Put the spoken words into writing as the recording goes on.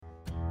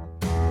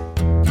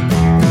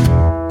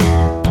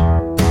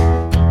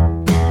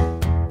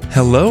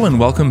Hello and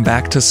welcome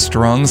back to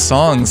Strong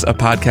Songs, a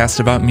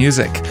podcast about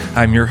music.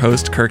 I'm your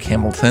host, Kirk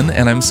Hamilton,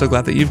 and I'm so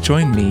glad that you've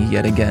joined me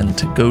yet again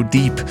to go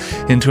deep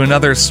into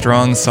another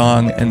strong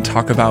song and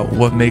talk about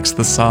what makes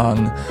the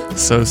song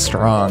so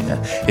strong.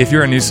 If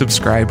you're a new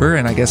subscriber,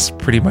 and I guess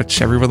pretty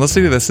much everyone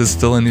listening to this is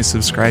still a new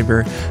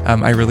subscriber,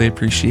 I really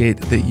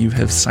appreciate that you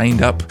have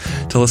signed up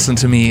to listen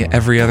to me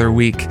every other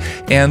week.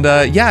 And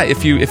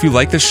if you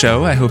like the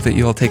show, I hope that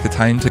you'll take the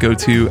time to go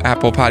to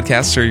Apple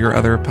Podcasts or your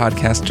other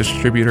podcast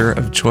distributor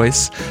of choice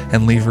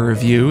and leave a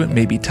review and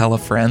maybe tell a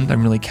friend.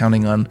 I'm really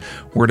counting on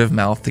word of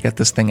mouth to get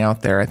this thing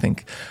out there.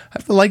 I'd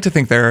like to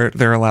think there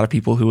are a lot of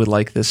people who would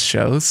like this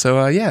show.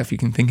 So if you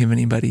can think of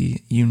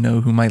anybody you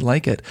know who might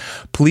like it,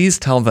 please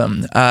tell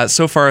them.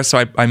 So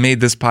I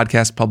made this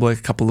podcast public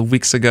a couple of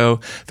weeks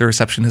ago. The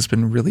reception has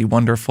been really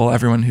wonderful.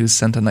 Everyone who's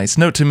sent a nice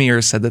note to me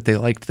or said that they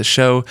liked the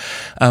show,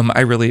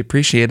 I really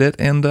appreciate it.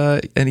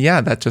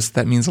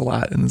 That means a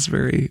lot and is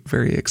very,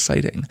 very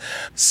exciting.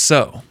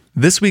 So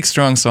this week's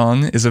strong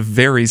song is a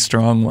very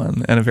strong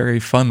one and a very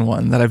fun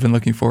one that I've been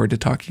looking forward to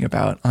talking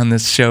about on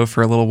this show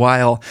for a little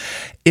while.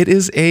 It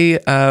is a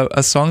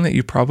song that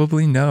you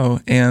probably know,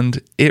 and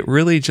it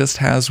really just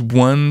has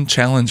one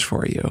challenge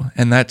for you,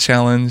 and that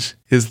challenge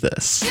is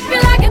this. If you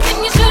like it,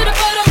 then you should have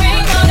put a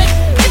ring on it.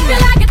 If you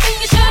like it, then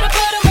you should have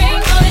put a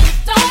ring on it.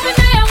 Don't be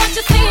mad what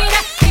you see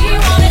that he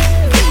want it.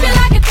 If you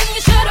like it, then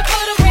you should have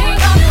put a ring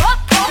on it.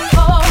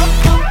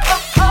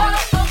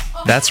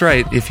 That's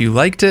right. If you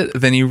liked it,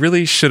 then you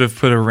really should have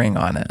put a ring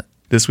on it.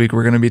 This week,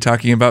 we're going to be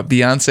talking about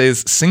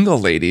Beyoncé's Single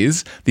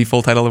Ladies, the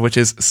full title of which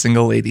is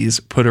Single Ladies,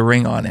 Put a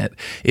Ring on It.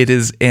 It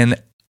is an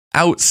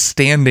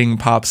outstanding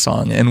pop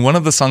song, and one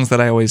of the songs that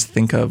I always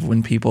think of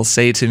when people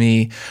say to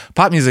me,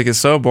 pop music is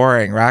so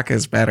boring, rock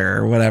is better,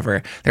 or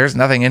whatever. There's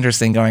nothing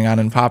interesting going on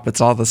in pop,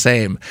 it's all the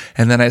same.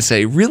 And then I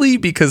say, really?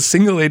 Because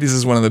Single Ladies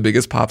is one of the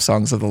biggest pop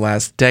songs of the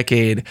last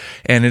decade,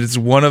 and it is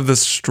one of the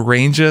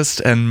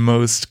strangest and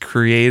most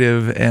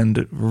creative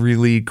and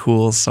really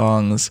cool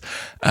songs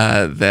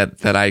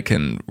that I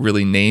can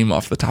really name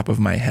off the top of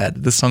my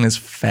head. This song is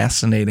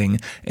fascinating,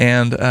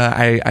 and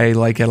I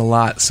like it a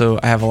lot, so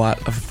I have a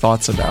lot of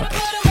thoughts about it.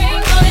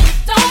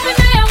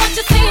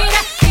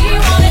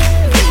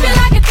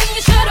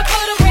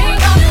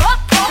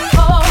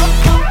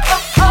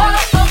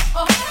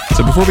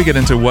 So before we get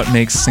into what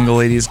makes Single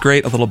Ladies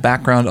great, a little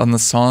background on the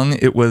song.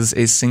 It was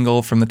a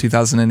single from the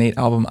 2008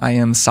 album I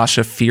Am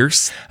Sasha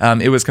Fierce.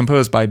 It was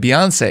composed by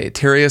Beyoncé,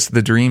 Terius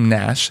the Dream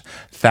Nash,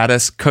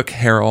 Thaddeus Cook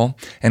Harrell,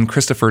 and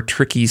Christopher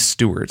Tricky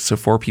Stewart. So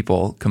 4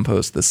 people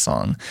composed this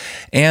song.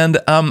 And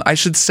I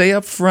should say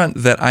up front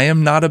that I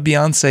am not a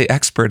Beyoncé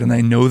expert, and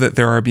I know that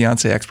there are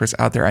Beyoncé experts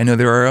out there. I know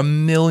there are a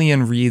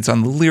million reads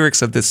on the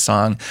lyrics of this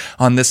song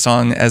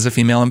as a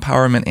female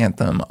empowerment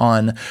anthem,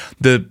 on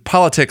the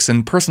politics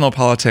and personal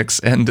politics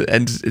and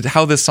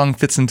how this song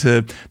fits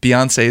into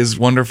Beyoncé's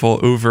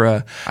wonderful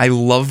oeuvre. I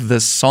love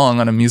this song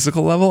on a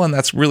musical level, and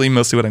that's really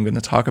mostly what I'm going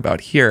to talk about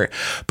here.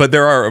 But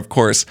there are, of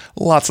course,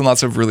 lots and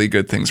lots of really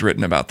good things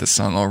written about this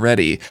song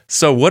already.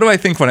 So what do I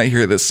think when I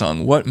hear this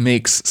song? What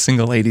makes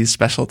Single Ladies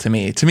special to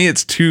me? To me,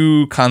 it's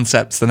 2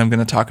 concepts that I'm going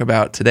to talk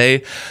about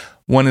today.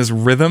 One is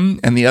rhythm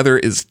and the other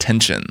is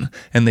tension,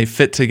 and they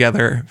fit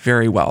together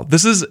very well.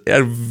 This is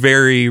a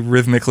very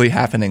rhythmically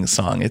happening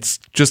song. It's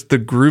just the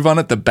groove on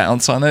it, the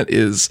bounce on it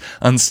is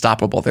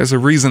unstoppable. There's a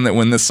reason that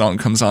when this song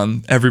comes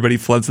on, everybody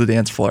floods the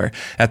dance floor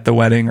at the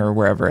wedding or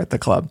wherever at the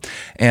club.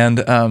 And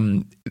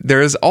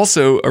there is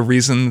also a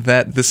reason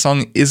that this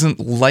song isn't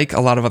like a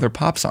lot of other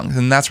pop songs,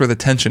 and that's where the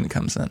tension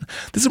comes in.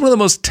 This is one of the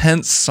most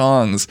tense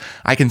songs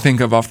I can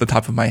think of off the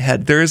top of my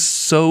head. There is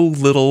so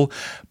little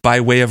by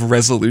way of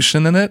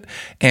resolution in it,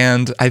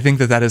 and I think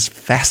that is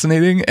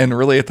fascinating and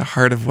really at the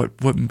heart of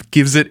what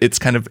gives it its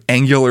kind of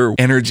angular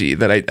energy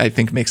that I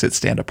think makes it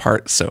stand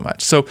apart so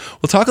much. So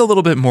we'll talk a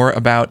little bit more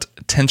about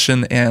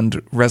tension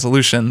and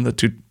resolution, the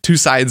two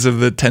sides of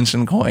the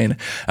tension coin,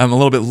 a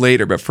little bit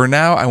later, but for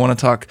now I want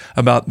to talk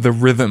about the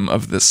rhythm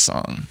of this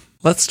song.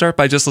 Let's start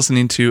by just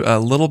listening to a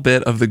little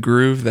bit of the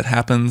groove that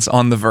happens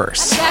on the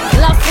verse.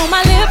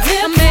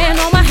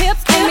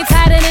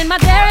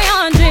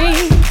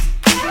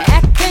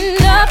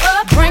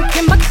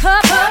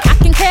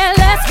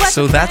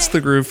 So that's the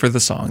groove for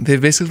the song.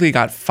 They've basically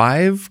got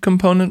 5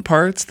 component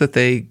parts that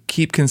they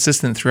keep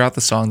consistent throughout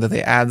the song, that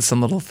they add some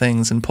little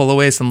things and pull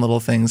away some little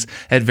things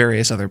at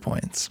various other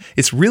points.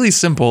 It's really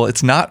simple.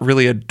 It's not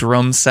really a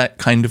drum set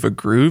kind of a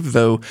groove,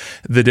 though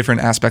the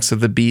different aspects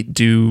of the beat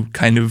do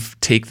kind of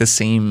take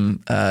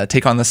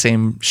on the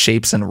same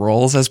shapes and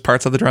roles as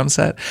parts of the drum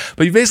set.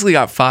 But you've basically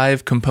got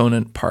 5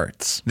 component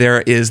parts.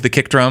 There is the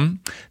kick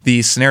drum,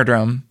 the snare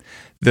drum,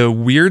 the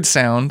weird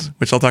sound,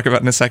 which I'll talk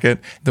about in a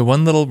second, the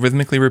one little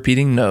rhythmically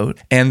repeating note,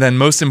 and then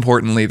most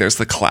importantly, there's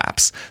the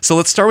claps. So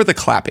let's start with the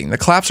clapping. The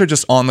claps are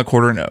just on the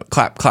quarter note.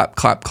 Clap, clap,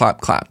 clap,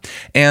 clap, clap.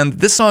 And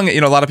this song, a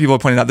lot of people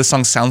have pointed out this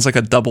song sounds like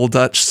a double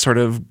Dutch sort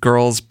of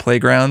girls'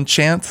 playground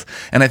chant,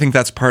 and I think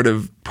that's part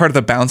of part of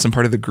the bounce and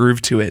part of the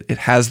groove to it. It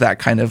has that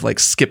kind of like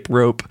skip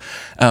rope,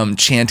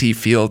 chanty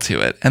feel to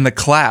it. And the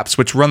claps,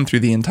 which run through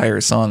the entire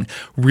song,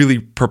 really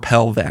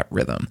propel that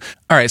rhythm.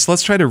 All right, so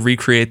let's try to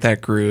recreate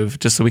that groove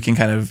just so we can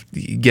kind of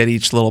get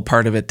each little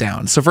part of it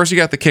down. So first you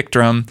got the kick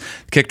drum.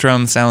 The kick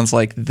drum sounds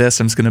like this.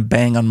 I'm just going to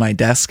bang on my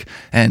desk.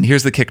 And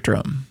here's the kick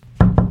drum.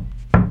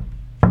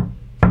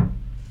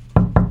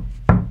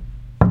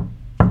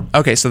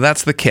 Okay, so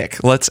that's the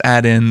kick. Let's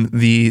add in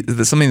the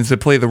something to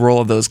play the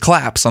role of those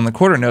claps on the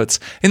quarter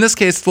notes. In this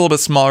case, it's a little bit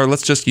smaller.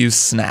 Let's just use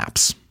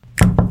snaps.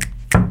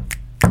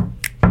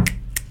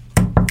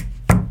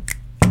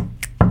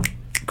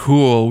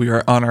 Cool, we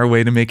are on our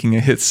way to making a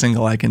hit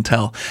single, I can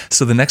tell.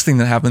 So the next thing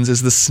that happens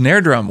is the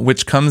snare drum,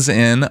 which comes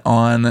in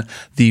on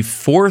the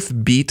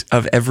fourth beat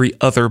of every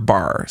other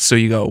bar. So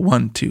you go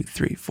 1, 2,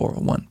 3, 4,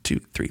 1, 2,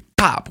 3,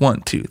 pop,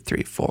 1, 2,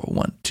 3, 4,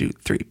 1, 2,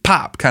 3,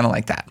 pop, kind of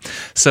like that.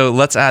 So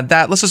let's add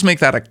that. Let's just make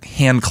that a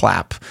hand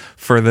clap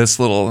for this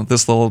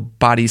little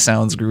body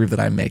sounds groove that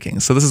I'm making.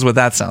 So this is what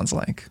that sounds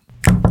like.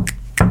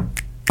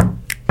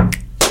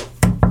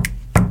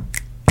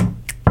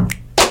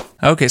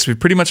 Okay, so we've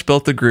pretty much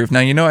built the groove.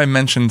 Now, you know I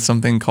mentioned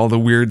something called a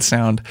weird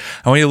sound.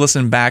 I want you to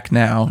listen back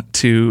now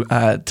to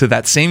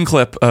that same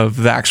clip of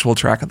the actual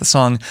track of the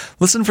song.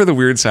 Listen for the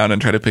weird sound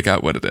and try to pick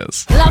out what it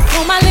is. Love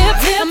on my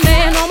lips, a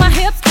man on my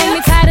hips, get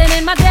me tighter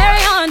in my dairy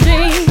on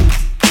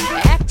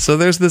dreams. So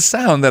there's this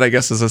sound that I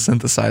guess is a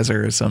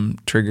synthesizer or some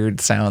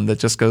triggered sound that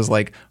just goes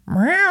like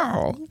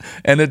meow,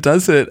 and it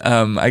does it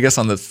I guess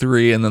on the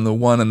 3 and then the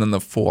 1 and then the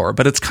 4,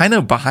 but it's kind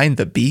of behind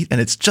the beat and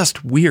it's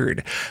just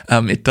weird.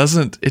 It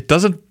doesn't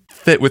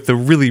fit with the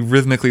really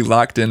rhythmically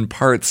locked in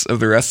parts of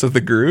the rest of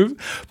the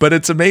groove, but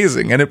it's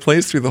amazing and it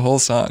plays through the whole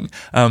song.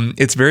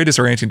 It's very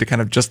disorienting to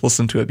kind of just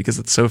listen to it because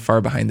it's so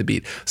far behind the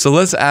beat. So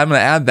I'm going to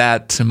add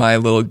that to my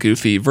little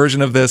goofy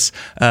version of this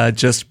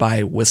just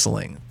by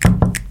whistling.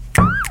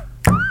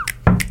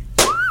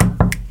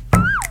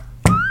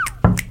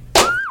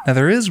 Now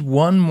there is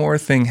one more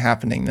thing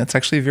happening that's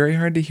actually very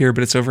hard to hear,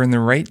 but it's over in the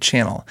right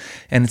channel,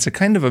 and it's a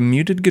kind of a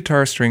muted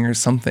guitar string or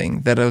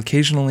something that'll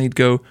occasionally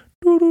go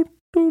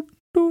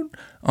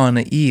on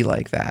an E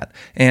like that,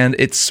 and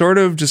it sort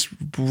of just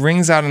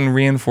rings out and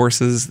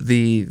reinforces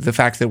the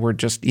fact that we're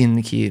just in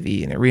the key of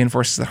E, and it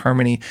reinforces the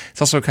harmony.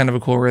 It's also kind of a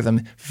cool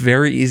rhythm.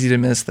 Very easy to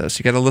miss though, so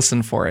you got to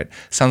listen for it.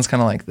 Sounds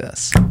kind of like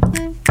this.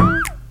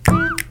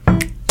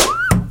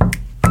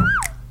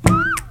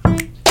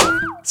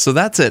 So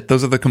that's it.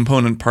 Those are the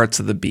component parts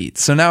of the beat.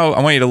 So now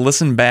I want you to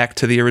listen back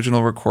to the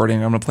original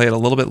recording. I'm going to play it a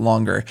little bit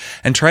longer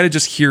and try to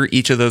just hear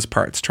each of those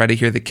parts. Try to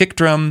hear the kick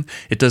drum.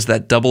 It does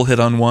that double hit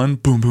on 1.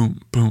 Boom,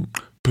 boom, boom,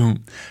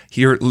 boom.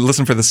 Here,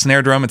 listen for the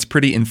snare drum. It's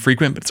pretty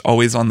infrequent, but it's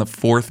always on the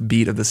 4th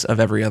beat of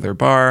every other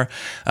bar.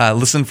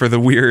 Listen for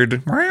the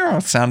weird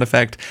sound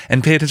effect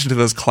and pay attention to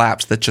those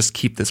claps that just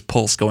keep this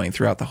pulse going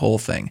throughout the whole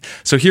thing.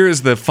 So here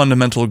is the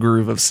fundamental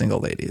groove of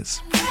Single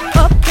Ladies.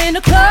 Up in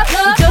the club,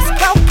 just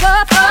broke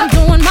up. I'm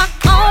doing my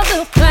own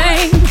little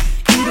thing.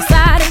 You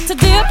decided to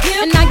dip,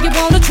 and now you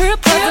want a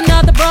trip, 'cause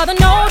another brother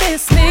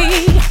noticed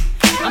me.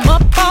 I'm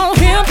up on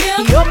him,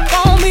 he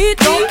up on me.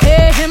 Don't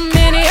pay him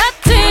any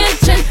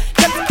attention.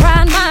 Just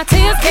crying my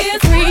tears,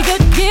 get 3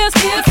 good years.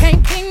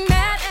 Can't be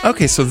mad.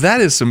 Okay, so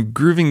that is some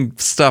grooving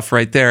stuff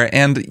right there,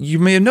 and you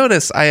may have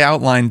noticed I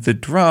outlined the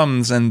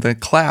drums and the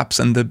claps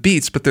and the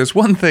beats, but there's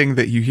one thing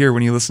that you hear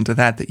when you listen to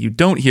that you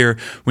don't hear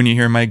when you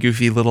hear my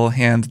goofy little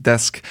hand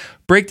desk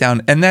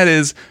breakdown, and that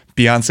is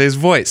Beyonce's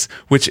voice,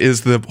 which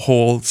is the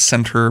whole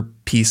center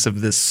piece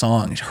of this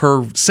song.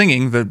 Her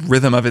singing, the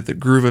rhythm of it, the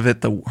groove of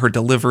it, her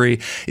delivery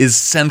is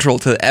central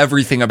to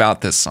everything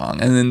about this song.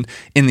 And then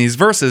in these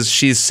verses,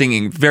 she's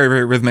singing very,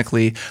 very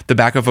rhythmically. The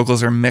backup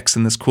vocals are mixed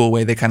in this cool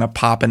way. They kind of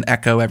pop and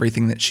echo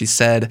everything that she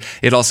said.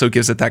 It also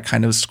gives it that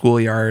kind of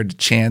schoolyard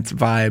chant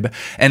vibe.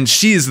 And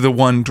she's the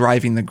one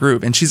driving the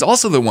groove. And she's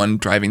also the one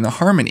driving the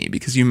harmony,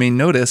 because you may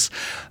notice,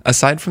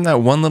 aside from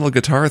that one little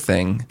guitar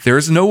thing,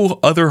 there's no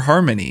other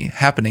harmony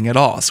happening at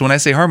all. So when I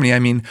say harmony, I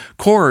mean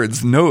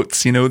chords,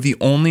 notes, the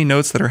only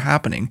notes that are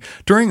happening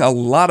during a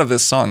lot of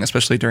this song,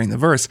 especially during the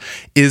verse,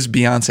 is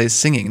Beyonce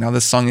singing. Now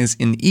this song is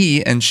in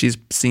E, and she's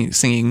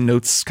singing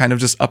notes kind of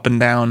just up and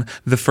down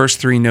the first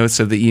 3 notes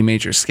of the E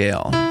major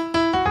scale.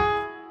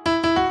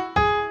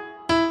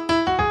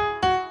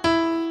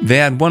 They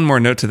add one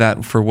more note to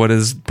that for what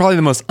is probably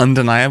the most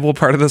undeniable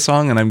part of the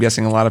song, and I'm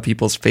guessing a lot of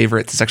people's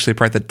favorites. It's actually a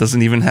part that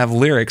doesn't even have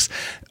lyrics.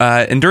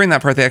 And during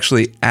that part, they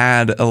actually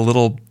add a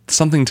little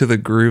something to the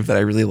groove that I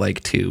really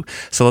like too.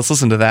 So let's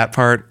listen to that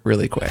part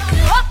really quick.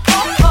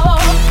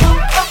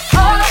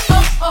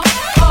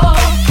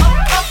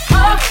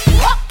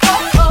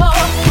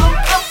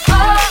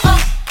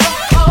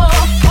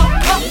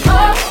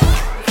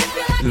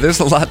 There's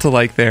a lot to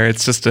like there.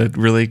 It's just a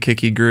really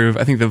kicky groove.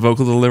 I think the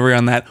vocal delivery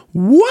on that,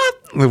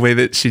 the way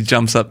that she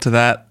jumps up to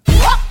that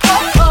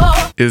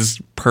is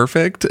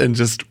perfect and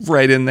just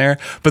right in there.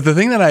 But the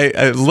thing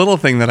a little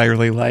thing that I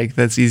really like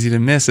that's easy to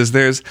miss is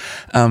there's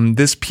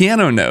this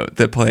piano note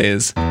that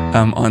plays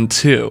on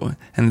 2,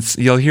 and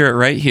you'll hear it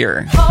right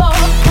here.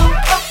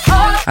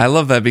 I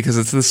love that because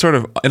it's this sort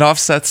of, it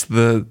offsets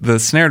the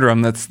snare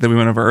drum that we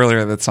went over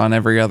earlier that's on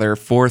every other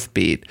fourth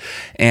beat.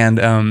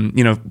 And,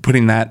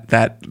 putting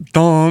that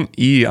dong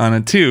E on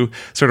it too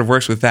sort of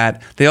works with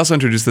that. They also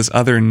introduced this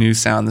other new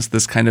sound,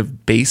 this kind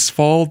of bass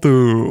fall.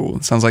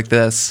 It sounds like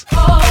this.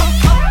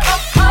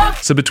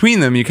 So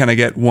between them, you kind of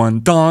get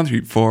 1, dong,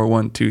 3, 4,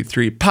 1, 2,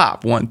 3,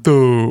 pop, 1,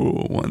 do,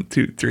 1,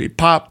 2, 3,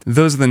 pop.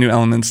 Those are the new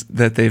elements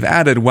that they've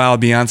added while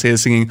Beyonce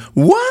is singing,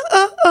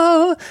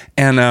 whoa,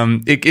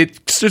 and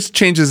it just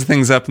changes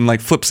things up and like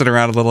flips it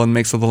around a little and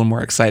makes it a little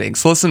more exciting.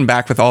 So listen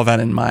back with all that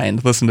in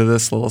mind. Listen to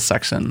this little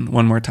section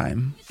one more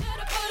time.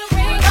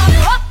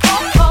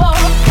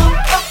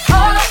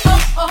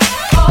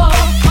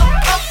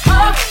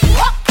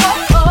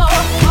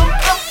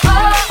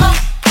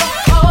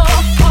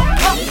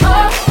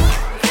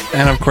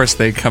 And of course,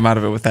 they come out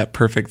of it with that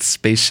perfect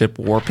spaceship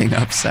warping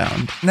up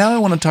sound. Now I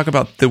want to talk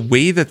about the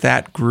way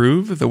that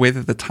groove, the way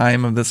that the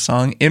time of this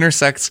song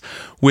intersects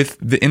with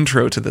the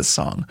intro to this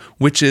song,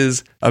 which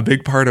is a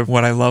big part of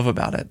what I love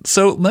about it.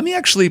 So let me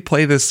actually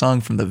play this song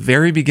from the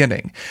very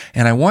beginning,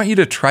 and I want you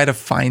to try to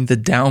find the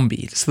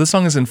downbeat. So the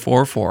song is in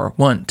 4/4,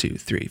 1, 2,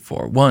 3,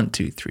 4, 1,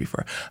 2, 3,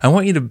 4. I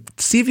want you to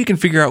see if you can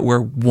figure out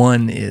where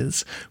 1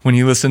 is when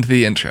you listen to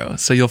the intro.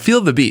 So you'll feel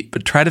the beat,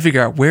 but try to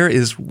figure out where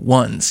is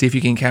 1. See if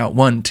you can count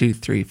 1, 2,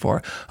 3,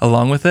 4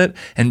 along with it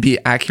and be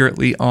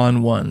accurately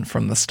on 1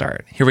 from the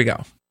start. Here we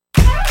go.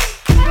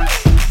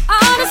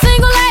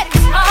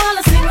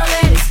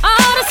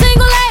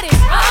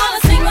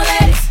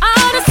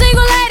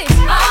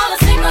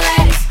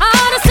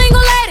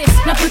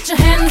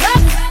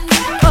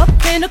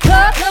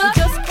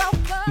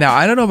 Now,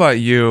 I don't know about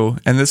you,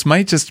 and this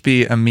might just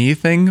be a me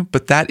thing,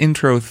 but that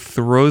intro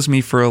throws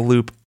me for a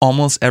loop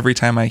almost every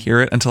time I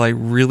hear it until I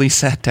really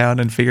sat down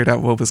and figured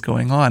out what was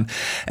going on.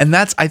 And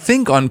that's, I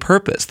think, on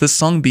purpose. This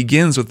song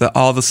begins with the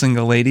all the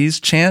single ladies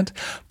chant,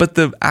 but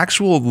the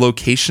actual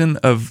location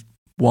of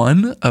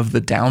 1 of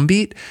the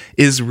downbeat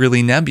is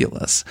really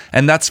nebulous.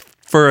 And that's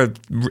for an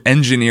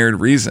engineered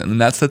reason,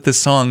 and that's that this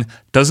song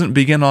doesn't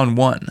begin on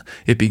 1.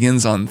 It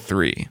begins on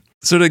 3.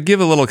 So to give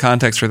a little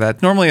context for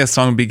that, normally a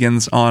song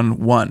begins on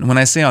 1. When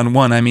I say on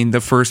 1, I mean the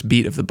first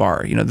beat of the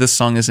bar. You know, this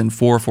song is in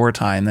 4/4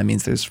 time. That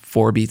means there's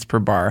 4 beats per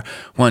bar.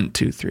 1,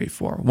 2, 3,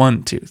 4.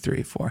 1, 2,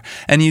 3, 4.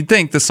 And you'd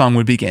think the song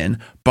would begin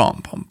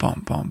bum, bum,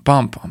 bum, bum,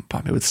 bum, bum,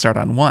 bum. It would start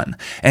on 1.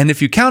 And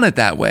if you count it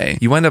that way,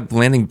 you end up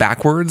landing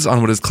backwards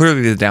on what is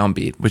clearly the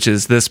downbeat, which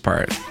is this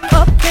part.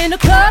 Up in the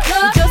club,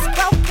 just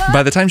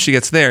by the time she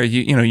gets there,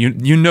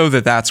 you know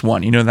that that's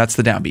 1. You know that's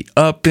the downbeat.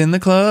 Up in the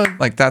club,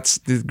 like that's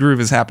the groove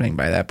is happening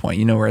by that point.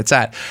 You know where it's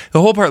at.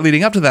 The whole part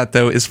leading up to that,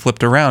 though, is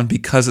flipped around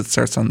because it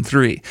starts on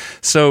 3.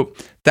 So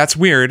that's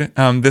weird.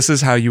 This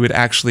is how you would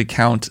actually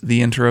count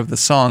the intro of the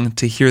song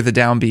to hear the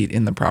downbeat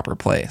in the proper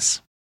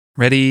place.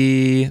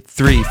 Ready?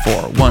 3,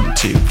 4. 1,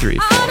 2, 3,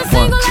 4.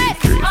 1, 2,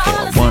 3,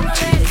 4. 1,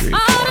 2, 3,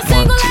 4.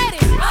 1, 2,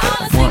 3,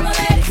 4. 1,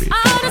 2, 3,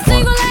 4.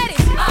 1, 2, 3,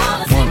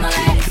 4. 1,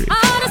 2, 3,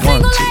 4.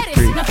 1, 2,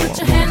 3, 4.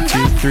 1,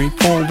 2, 3,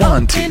 4.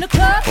 1, 2, 3,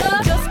 4.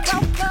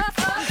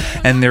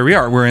 And there we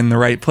are. We're in the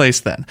right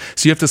place then.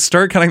 So you have to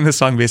start counting the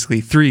song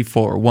basically 3,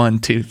 4, 1,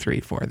 2, 3,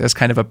 4. There's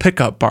kind of a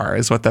pickup bar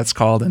is what that's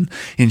called. And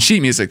in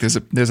sheet music,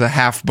 there's a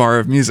half bar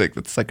of music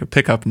that's like a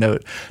pickup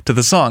note to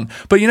the song.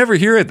 But you never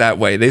hear it that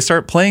way. They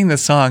start playing the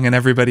song and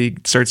everybody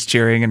starts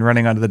cheering and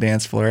running onto the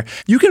dance floor.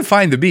 You can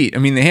find the beat. I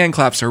mean, the hand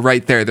claps are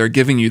right there. They're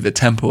giving you the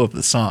tempo of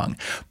the song.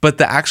 But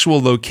the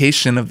actual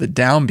location of the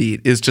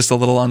downbeat is just a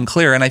little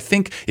unclear. And I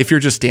think if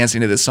you're just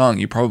dancing to this song,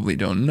 you probably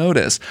don't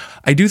notice.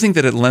 I do think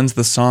that it lends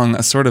the song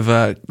a sort of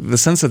the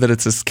sense of that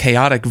it's this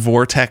chaotic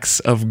vortex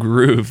of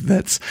groove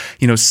that's,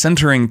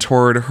 centering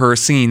toward her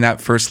singing that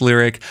first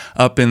lyric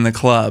up in the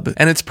club.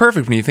 And it's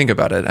perfect when you think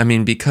about it. I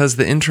mean, because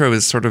the intro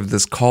is sort of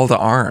this call to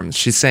arms.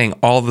 She's saying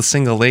all the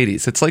single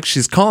ladies. It's like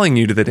she's calling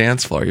you to the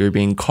dance floor. You're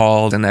being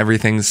called and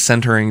everything's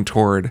centering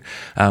toward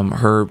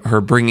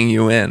her bringing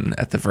you in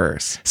at the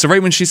verse. So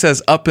right when she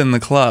says up in the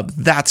club,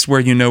 that's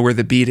where you know where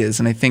the beat is.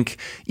 And I think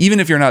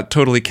even if you're not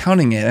totally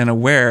counting it and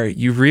aware,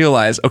 you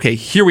realize, okay,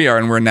 here we are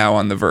and we're now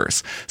on the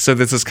verse. So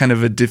this is kind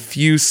of a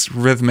diffuse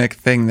rhythmic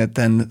thing that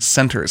then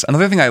centers.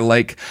 Another thing I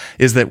like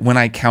is that when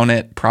I count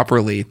it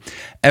properly,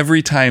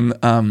 every time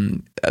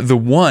the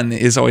 1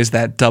 is always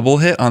that double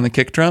hit on the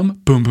kick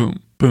drum, boom, boom,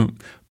 boom,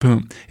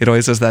 boom. It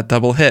always does that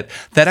double hit.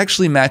 That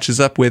actually matches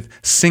up with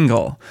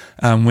single.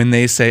 When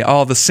they say,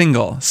 oh, the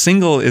single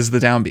is the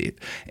downbeat.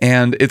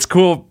 And it's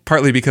cool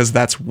partly because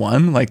that's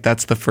 1, like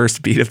that's the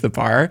first beat of the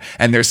bar,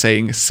 and they're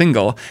saying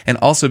single. And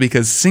also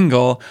because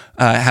single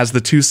has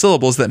the 2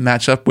 syllables that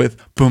match up with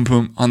boom,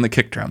 boom on the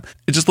kick drum.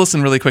 Just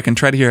listen really quick and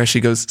try to hear how she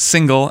goes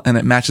single, and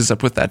it matches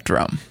up with that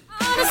drum.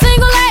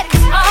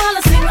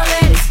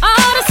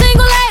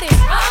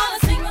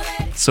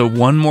 So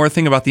one more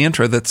thing about the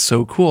intro that's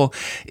so cool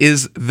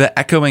is the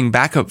echoing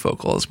backup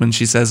vocals. When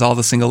she says all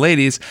the single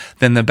ladies,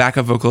 then the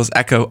backup vocals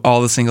echo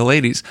all the single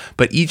ladies.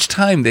 But each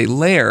time they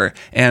layer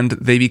and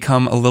they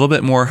become a little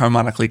bit more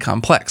harmonically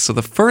complex. So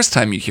the first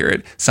time you hear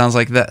it, sounds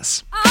like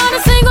this. All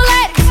the single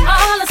ladies,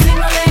 all the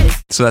single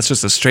ladies. So that's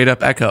just a straight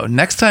up echo.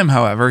 Next time,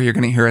 however, you're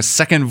going to hear a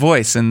second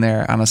voice in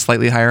there on a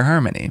slightly higher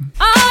harmony.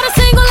 All the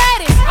single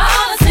ladies,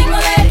 all the single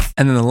ladies.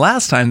 And then the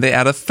last time they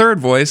add a third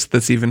voice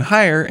that's even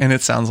higher, and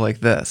it sounds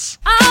like this.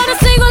 All the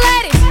single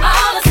ladies,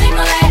 all the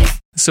single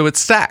ladies. So it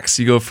stacks.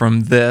 You go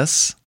from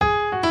this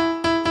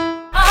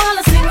All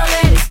the single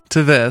ladies,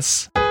 to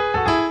this,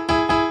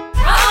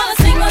 all the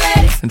single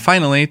ladies, and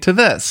finally to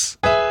this.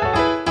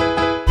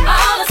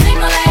 all the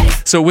single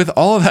ladies. So with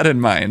all of that in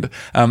mind,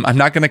 I'm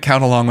not going to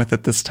count along with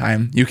it this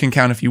time. You can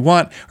count if you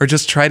want, or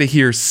just try to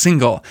hear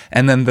single,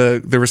 and then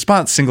the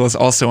response single is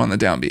also on the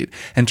downbeat,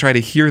 and try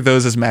to hear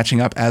those as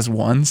matching up as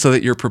one so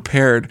that you're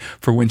prepared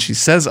for when she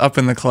says up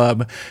in the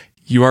club,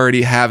 you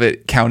already have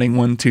it counting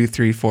 1, 2,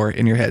 3, 4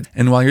 in your head.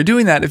 And while you're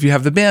doing that, if you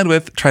have the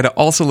bandwidth, try to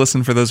also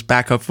listen for those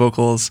backup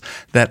vocals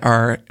that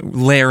are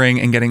layering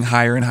and getting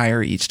higher and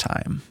higher each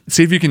time.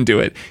 See if you can do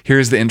it.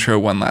 Here's the intro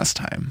one last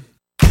time.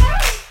 All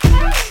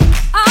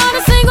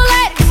the single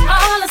ladies,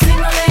 all the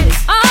single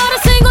ladies, all the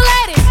single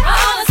ladies,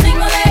 all the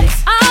single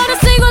ladies, all the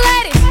single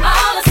ladies,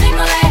 all the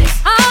single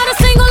ladies, all the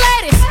single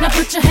ladies. Now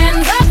put your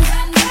hands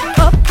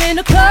up in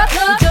the club.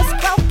 You just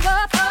broke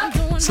up. I'm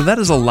doing So that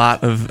is a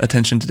lot of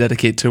attention to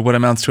dedicate to what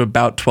amounts to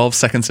about 12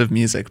 seconds of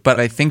music, but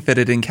I think that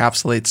it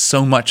encapsulates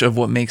so much of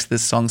what makes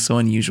this song so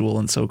unusual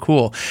and so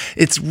cool.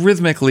 It's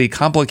rhythmically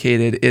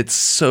complicated.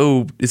 It's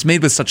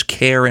made with such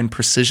care and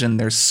precision.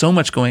 There's so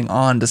much going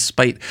on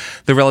despite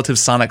the relative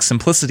sonic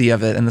simplicity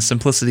of it and the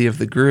simplicity of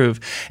the groove,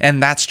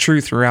 and that's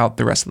true throughout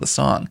the rest of the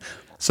song.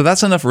 So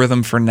that's enough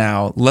rhythm for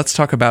now. Let's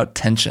talk about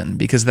tension,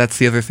 because that's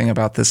the other thing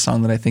about this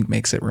song that I think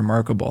makes it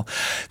remarkable.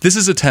 This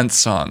is a tense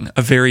song,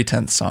 a very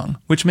tense song,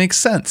 which makes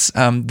sense.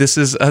 This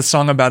is a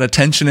song about a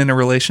tension in a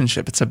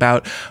relationship. It's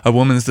about a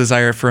woman's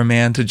desire for a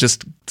man to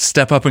just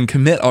step up and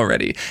commit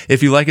already.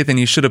 If you like it, then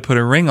you should have put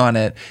a ring on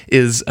it.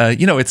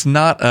 It's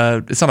not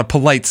a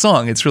polite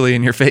song. It's really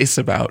in your face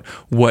about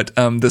what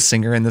the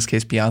singer, in this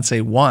case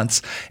Beyonce,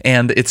 wants,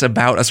 and it's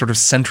about a sort of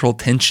central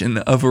tension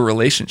of a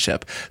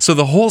relationship. So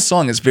the whole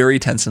song is very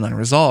tense and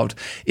unresolved.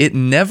 It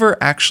never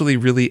actually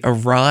really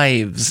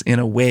arrives in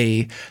a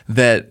way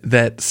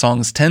that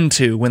songs tend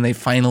to when they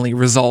finally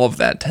resolve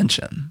that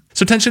tension.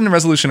 So tension and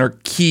resolution are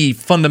key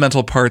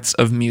fundamental parts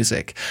of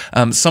music.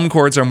 Some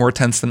chords are more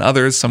tense than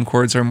others, some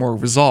chords are more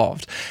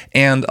resolved.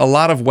 And a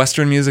lot of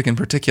Western music in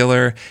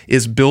particular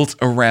is built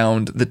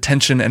around the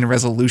tension and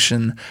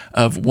resolution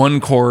of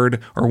one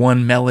chord or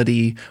one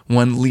melody,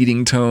 one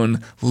leading tone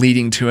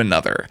leading to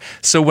another.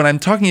 So when I'm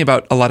talking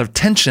about a lot of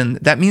tension,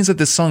 that means that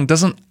this song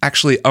doesn't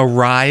actually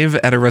arrive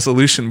at a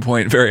resolution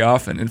point very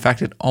often. In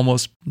fact, it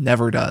almost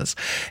never does.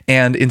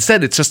 And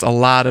instead, it's just a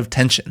lot of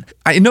tension.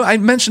 I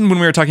mentioned when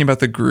we were talking about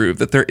the groove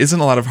that there isn't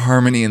a lot of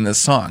harmony in this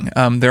song.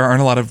 There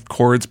aren't a lot of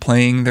chords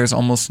playing. There's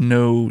almost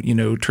no,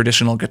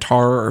 traditional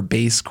guitar or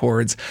bass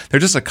chords. There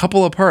are just a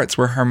couple of parts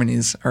where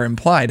harmonies are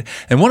implied.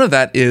 And one of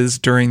that is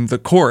during the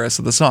chorus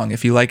of the song.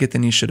 If you like it,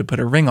 then you should have put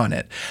a ring on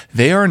it.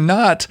 They are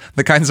not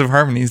the kinds of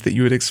harmonies that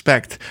you would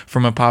expect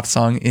from a pop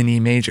song in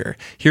E major.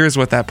 Here's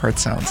what that part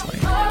sounds like.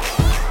 If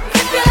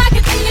you like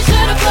it, then you should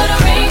have put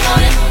a ring on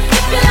it.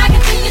 If you like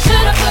it, then you should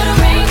have put a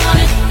ring on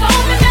it.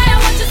 Hold me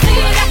down, want you see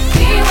that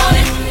we want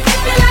it.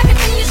 If you like it,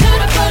 then you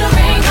should have put a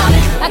ring on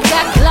it. I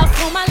got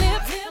gloss on my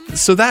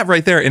lips. So that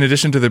right there, in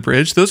addition to the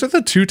bridge, those are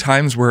the two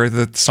times where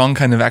the song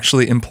kind of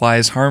actually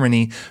implies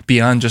harmony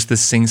beyond just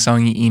this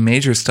sing-songy E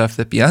major stuff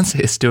that Beyonce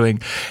is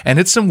doing. And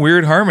it's some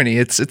weird harmony.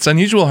 It's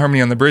unusual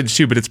harmony on the bridge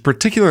too, but it's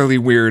particularly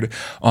weird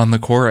on the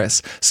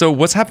chorus. So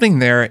what's happening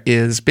there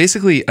is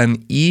basically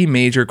an E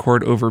major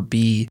chord over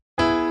B.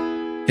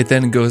 It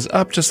then goes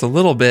up just a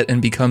little bit and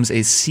becomes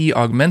a C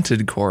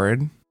augmented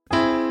chord.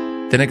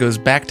 Then it goes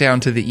back down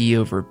to the E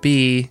over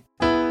B.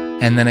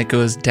 And then it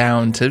goes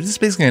down to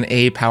just basically an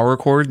A power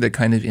chord that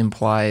kind of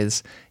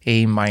implies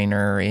A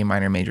minor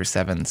major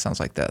 7. Sounds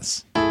like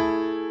this.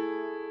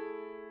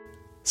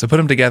 So put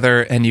them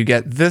together and you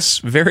get this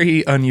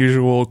very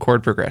unusual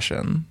chord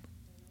progression.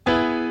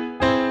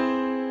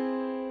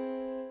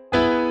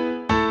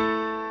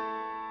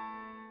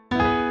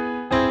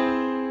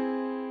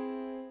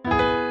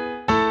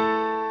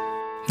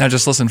 Now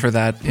just listen for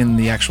that in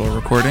the actual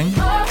recording. If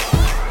you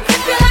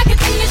like it,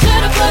 then you should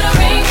have put a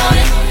ring on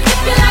it.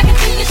 If you like it,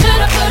 then you should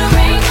have put a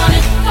ring on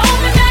it. Hold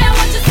me down,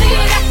 want you see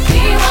that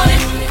we want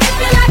it. If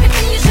you like it,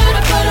 then you should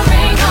have put a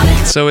ring on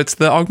it. So it's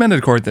the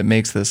augmented chord that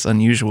makes this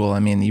unusual. I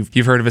mean,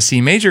 you've heard of a C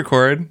major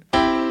chord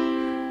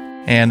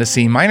and a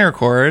C minor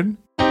chord,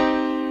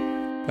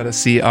 but a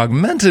C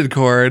augmented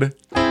chord,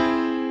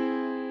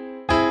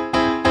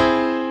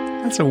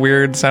 that's a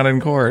weird sounding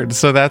chord.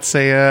 So that's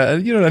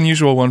an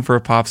unusual one for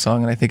a pop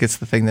song, and I think it's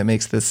the thing that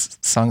makes this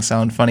song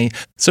sound funny.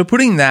 So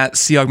putting that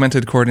C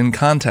augmented chord in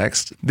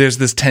context, there's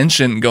this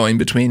tension going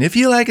between if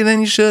you like it, then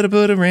you should have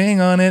put a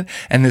ring on it,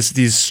 and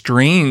these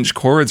strange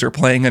chords are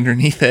playing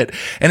underneath it,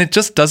 and it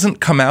just doesn't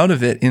come out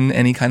of it in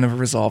any kind of a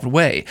resolved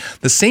way.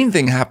 The same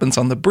thing happens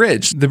on the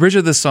bridge. The bridge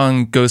of the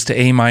song goes to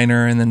A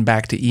minor and then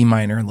back to E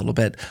minor a little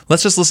bit.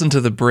 Let's just listen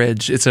to the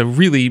bridge. It's a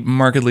really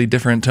markedly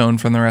different tone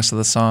from the rest of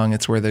the song.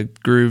 It's where the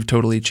groove totally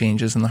totally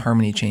changes and the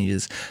harmony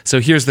changes. So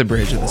here's the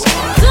bridge of the song.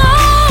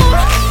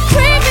 Don't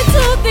treat me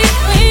to these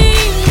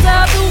things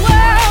of the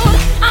world.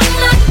 I'm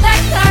not that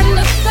kind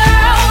of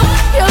girl.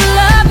 Your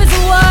love is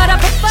what I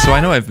prefer. So I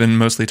know I've been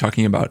mostly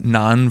talking about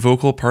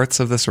non-vocal parts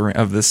of this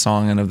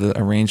song and of the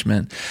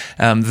arrangement,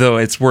 though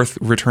it's worth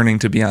returning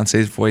to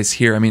Beyonce's voice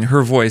here. I mean,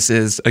 her voice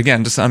is,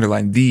 again, just to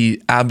underline,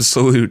 the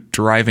absolute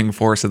driving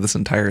force of this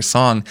entire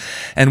song.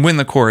 And when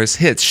the chorus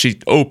hits, she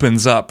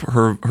opens up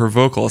her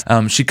vocals.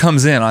 She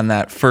comes in on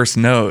that first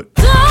note.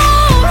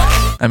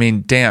 I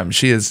mean, damn,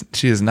 she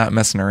is not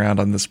messing around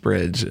on this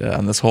bridge,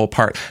 on this whole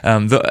part.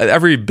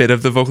 Every bit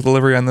of the vocal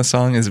delivery on the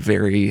song is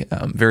very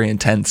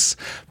intense,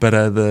 but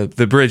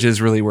the bridge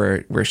is really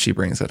where she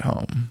brings it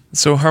home.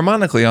 So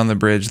harmonically on the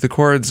bridge, the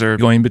chords are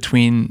going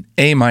between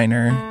A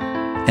minor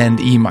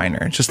and E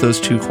minor, just those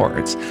two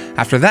chords.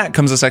 After that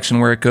comes a section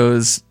where it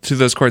goes to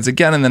those chords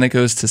again, and then it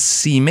goes to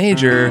C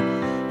major,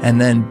 and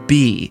then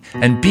B.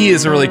 And B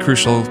is a really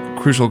crucial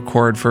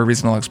chord for a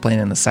reason I'll explain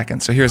in a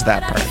second. So here's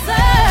that part.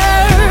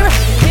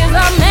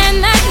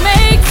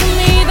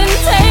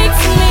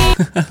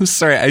 I'm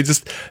sorry,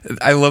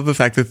 I love the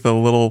fact that the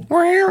little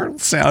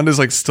sound is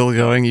like still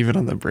going even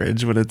on the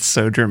bridge when it's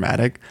so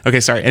dramatic. Okay,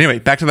 sorry. Anyway,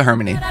 back to the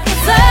harmony.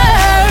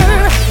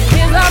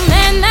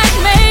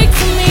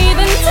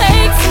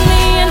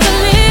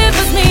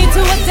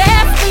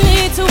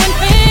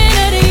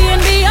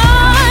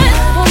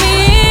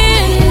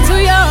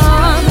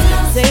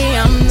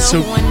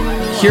 So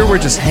here we're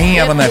just hanging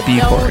out on that B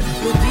chord.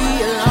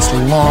 This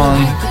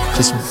long,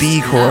 just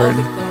B chord.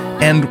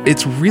 And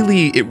it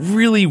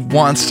really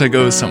wants to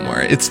go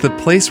somewhere. It's the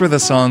place where the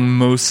song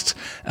most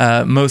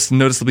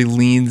noticeably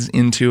leans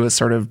into a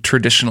sort of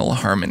traditional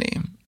harmony.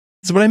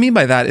 So what I mean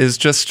by that is,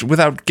 just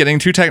without getting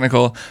too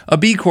technical, a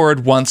B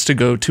chord wants to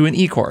go to an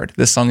E chord.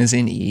 This song is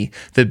in E.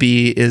 The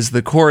B is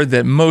the chord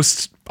that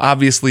most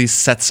obviously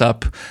sets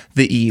up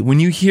the E. When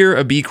you hear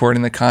a B chord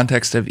in the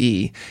context of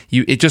E,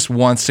 it just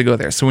wants to go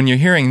there. So when you're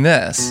hearing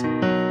this,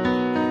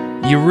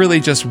 you really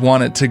just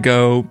want it to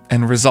go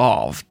and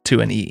resolve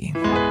to an E.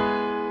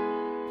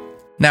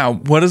 Now,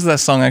 what does that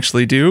song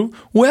actually do?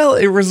 Well,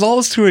 it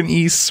resolves to an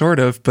E, sort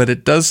of, but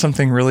it does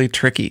something really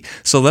tricky.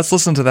 So let's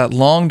listen to that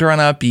long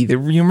drawn-out B that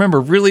you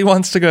remember really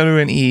wants to go to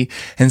an E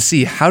and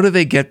see how do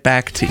they get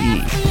back to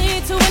E.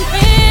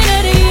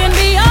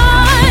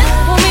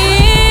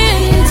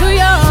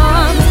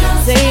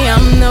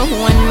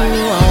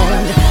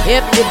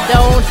 If you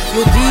don't,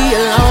 you'll be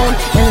alone,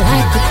 and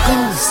like a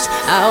ghost,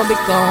 I'll be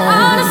gone.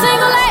 All the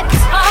single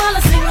ladies, all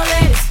the single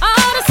ladies,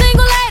 all the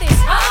single ladies,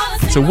 all the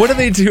single. So what do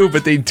they do?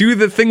 But they do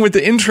the thing with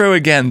the intro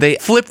again. They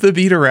flip the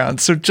beat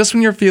around. So just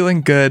when you're feeling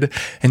good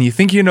and you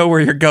think you know where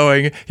you're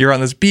going, you're on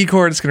this B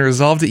chord, it's going to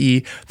resolve to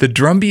E. The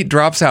drum beat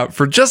drops out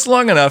for just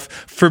long enough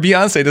for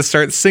Beyonce to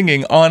start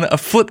singing on a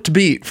flipped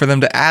beat, for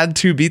them to add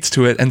two beats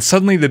to it, and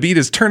suddenly the beat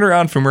is turned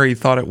around from where you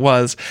thought it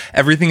was.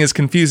 Everything is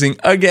confusing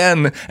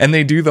again, and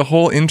they do the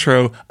whole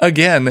intro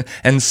again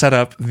and set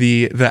up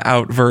the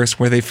out verse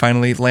where they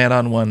finally land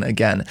on one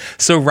again.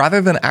 So rather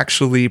than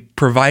actually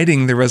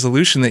providing the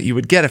resolution that you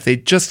would get if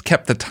they just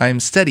kept the time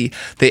steady,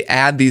 they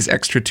add these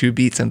extra two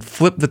beats and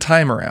flip the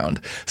time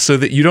around so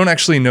that you don't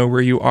actually know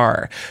where you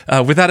are.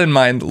 With that in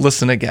mind,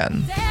 listen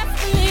again.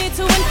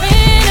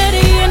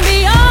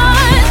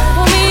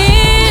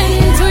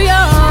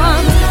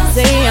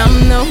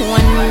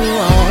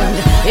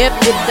 If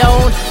you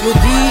don't, you'll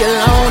be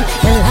alone,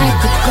 and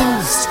like a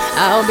ghost,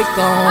 I'll be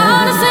gone.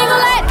 All the single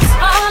ladies,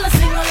 all the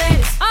single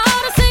ladies,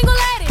 all the single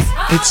ladies.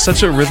 It's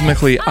such a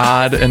rhythmically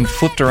odd and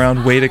flipped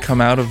around way to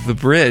come out of the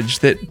bridge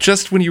that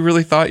just when you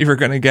really thought you were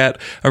going to get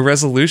a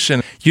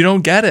resolution, you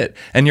don't get it.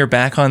 And you're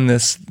back on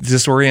this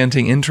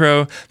disorienting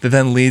intro that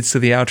then leads to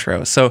the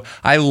outro. So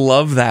I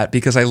love that,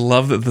 because I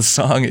love that the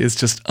song is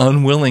just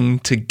unwilling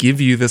to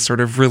give you this sort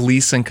of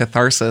release and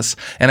catharsis.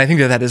 And I think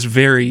that is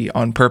very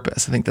on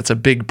purpose. I think that's a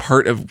big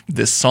part of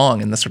this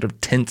song and the sort of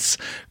tense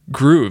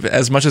groove.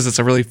 As much as it's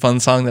a really fun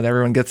song that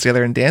everyone gets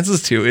together and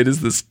dances to, it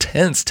is this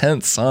tense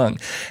song.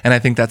 And I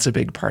think that's a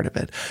big part of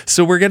it.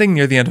 So we're getting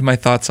near the end of my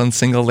thoughts on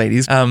Single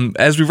Ladies.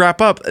 As we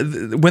wrap up,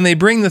 when they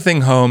bring the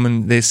thing home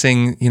and they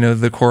sing,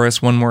 the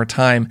chorus one more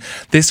time,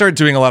 they start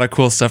doing a lot of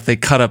cool stuff. They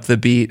cut up the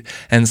beat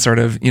and sort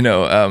of,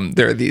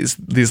 there are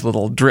these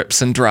little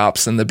drips and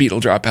drops, and the beat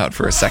will drop out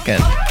for a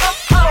second.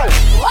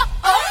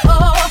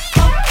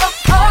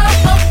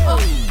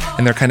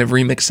 And they're kind of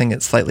remixing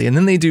it slightly. And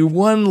then they do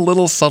one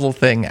little subtle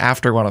thing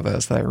after one of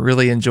those that I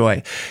really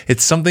enjoy.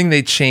 It's something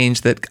they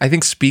change that I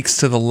think speaks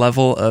to the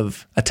level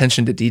of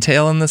attention to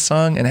detail in this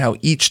song, and how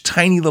each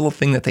tiny little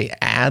thing that they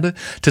add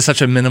to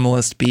such a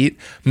minimalist beat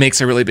makes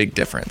a really big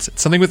difference.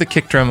 It's something with a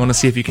kick drum. I want to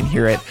see if you can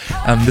hear it.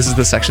 This is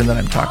the section that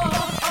I'm talking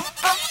about.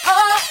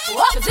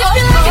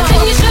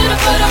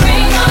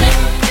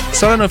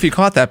 So I don't know if you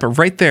caught that, but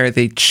right there,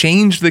 they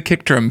changed the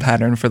kick drum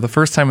pattern for the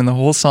first time in the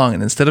whole song.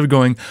 And instead of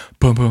going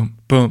boom, boom,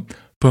 boom,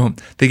 boom,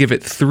 they give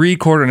it 3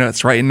 quarter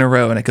notes right in a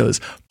row, and it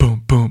goes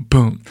boom, boom,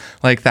 boom,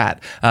 like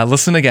that.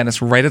 Listen again.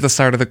 It's right at the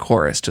start of the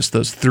chorus, just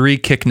those 3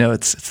 kick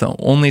notes. It's the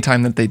only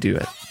time that they do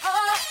it.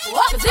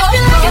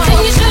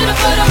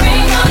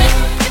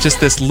 Just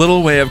this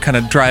little way of kind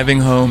of driving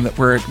home that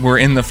we're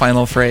in the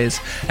final phrase,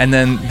 and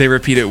then they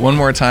repeat it one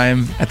more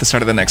time at the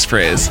start of the next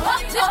phrase.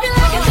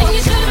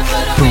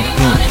 Boom,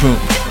 boom, boom.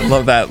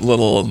 Love that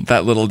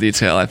little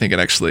detail. I think it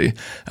actually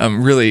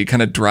really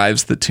kind of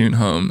drives the tune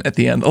home at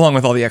the end, along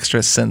with all the extra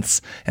synths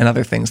and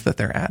other things that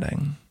they're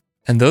adding.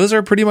 And those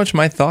are pretty much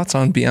my thoughts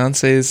on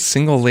Beyonce's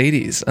Single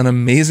Ladies, an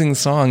amazing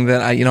song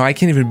that I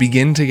can't even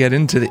begin to get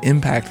into the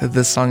impact that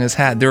this song has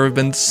had. There have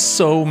been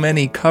so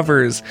many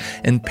covers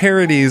and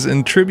parodies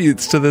and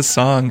tributes to this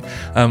song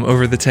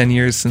over the 10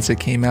 years since it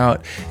came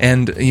out,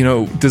 and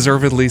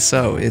deservedly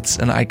so. It's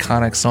an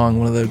iconic song,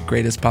 one of the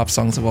greatest pop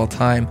songs of all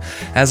time.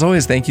 As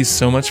always, thank you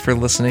so much for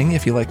listening.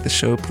 If you like the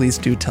show, please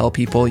do tell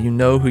people you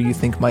know who you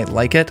think might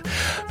like it.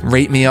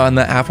 Rate me on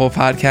the Apple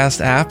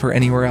Podcast app or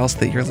anywhere else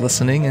that you're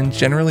listening, and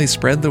generally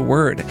spread the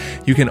word.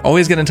 You can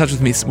always get in touch with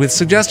me with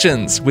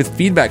suggestions, with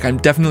feedback. I'm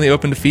definitely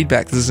open to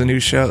feedback. This is a new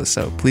show,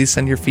 so please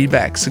send your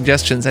feedback,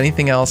 suggestions,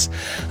 anything else.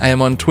 I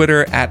am on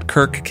Twitter at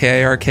Kirk,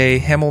 K-I-R-K,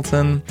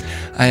 Hamilton.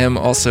 I am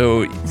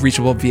also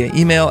reachable via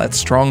email at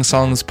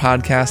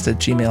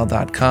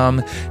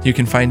strongsongspodcast@gmail.com. You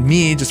can find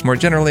me just more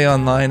generally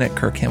online at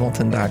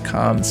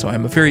kirkhamilton.com, so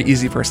I'm a very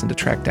easy person to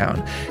track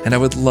down, and I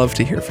would love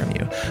to hear from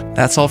you.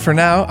 That's all for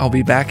now. I'll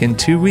be back in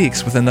 2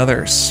 weeks with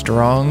another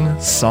strong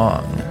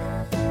song.